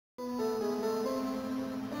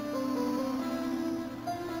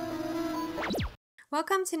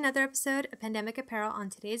Welcome to another episode of Pandemic Apparel. On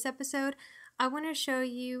today's episode, I want to show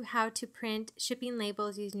you how to print shipping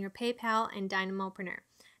labels using your PayPal and Dymo printer.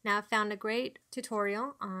 Now, I found a great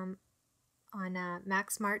tutorial on Mac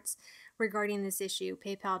Smarts regarding this issue.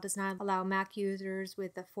 PayPal does not allow Mac users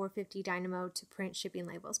with a 450 Dymo to print shipping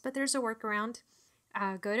labels, but there's a workaround.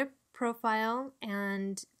 Go to Profile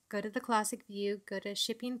and go to the classic view, go to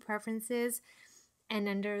Shipping Preferences, and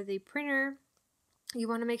under the printer, you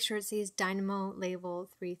want to make sure it says Dymo label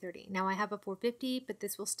 330. Now I have a 450, but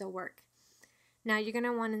this will still work. Now you're going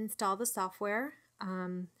to want to install the software.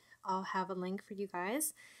 I'll have a link for you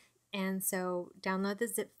guys. And so download the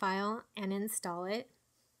zip file and install it.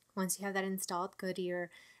 Once you have that installed, go to your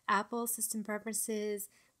Apple System Preferences,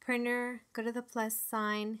 Printer, go to the plus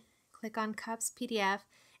sign, click on Cups PDF,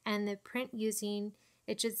 and the print using,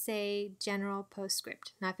 it should say General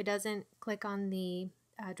PostScript. Now if it doesn't, click on the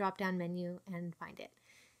drop-down menu and find it.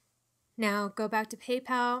 Now go back to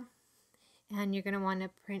PayPal and you're going to want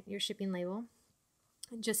to print your shipping label.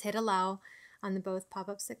 Just hit allow on the both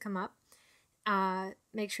pop-ups that come up.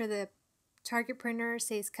 Make sure the target printer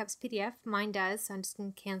says Cups PDF. Mine does, so I'm just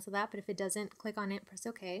going to cancel that, but if it doesn't, click on it, press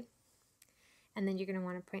OK. And then you're going to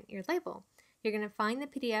want to print your label. You're going to find the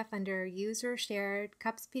PDF under User Shared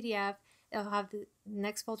Cups PDF. It'll have the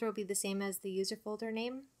next folder will be the same as the user folder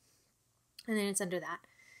name, and then it's under that.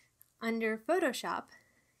 Under Photoshop,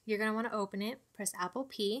 you're going to want to open it, press Apple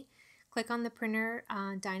P, click on the printer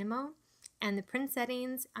Dymo, and the print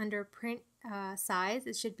settings under print size,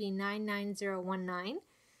 it should be 99019,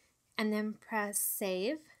 and then press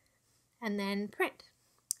save, and then print.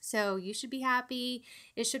 So you should be happy,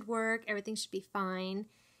 it should work, everything should be fine,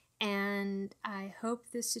 and I hope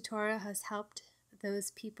this tutorial has helped those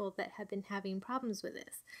people that have been having problems with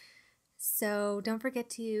this. So don't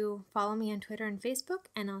forget to follow me on Twitter and Facebook,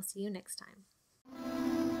 and I'll see you next time.